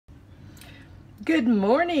Good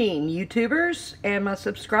morning, YouTubers and my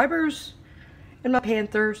subscribers and my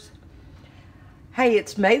Panthers. Hey,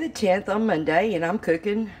 it's May the 10th on Monday, and I'm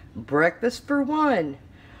cooking breakfast for one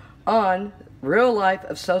on Real Life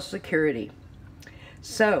of Social Security.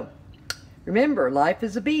 So, remember, life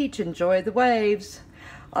is a beach. Enjoy the waves.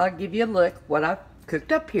 I'll give you a look what I've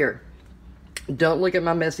cooked up here. Don't look at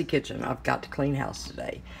my messy kitchen. I've got to clean house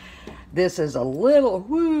today. This is a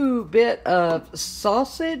little bit of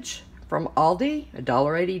sausage from Aldi,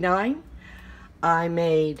 $1.89. I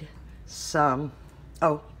made some,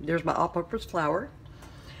 there's my all-purpose flour.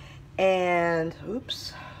 And,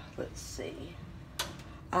 let's see.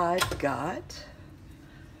 I've got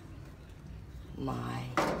my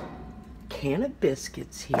can of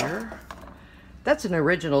biscuits here. That's an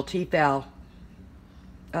original Tefal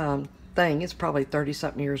thing. It's probably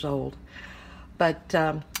 30-something years old. But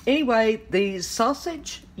anyway, the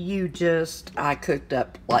sausage, I cooked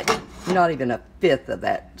up like not even a fifth of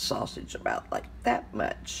that sausage, about like that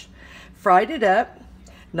much. Fried it up,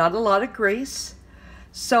 not a lot of grease.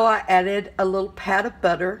 So I added a little pat of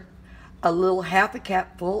butter, a little half a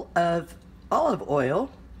capful of olive oil,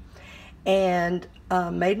 and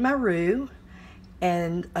made my roux,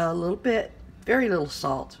 and a little bit, very little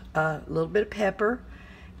salt, a little bit of pepper,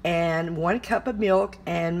 and 1 cup of milk,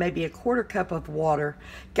 and maybe a 1/4 cup of water.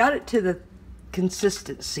 Got it to the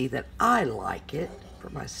consistency that I like it for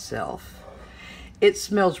myself. It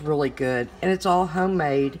smells really good, and it's all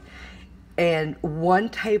homemade. And 1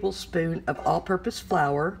 tablespoon of all-purpose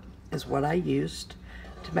flour is what I used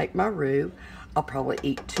to make my roux. I'll probably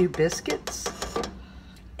eat 2 biscuits,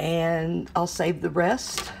 and I'll save the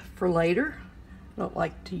rest for later. I don't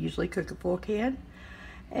like to usually cook a full can.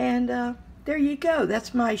 And there you go.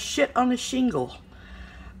 That's my shit on a shingle,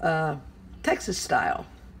 Texas style.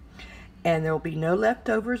 And there will be no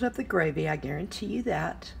leftovers of the gravy, I guarantee you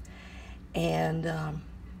that. And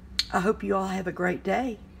I hope you all have a great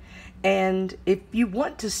day. And if you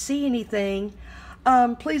want to see anything,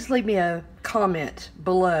 please leave me a comment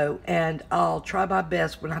below, and I'll try my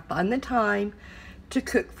best when I find the time to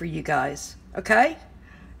cook for you guys. Okay?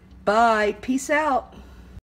 Bye. Peace out.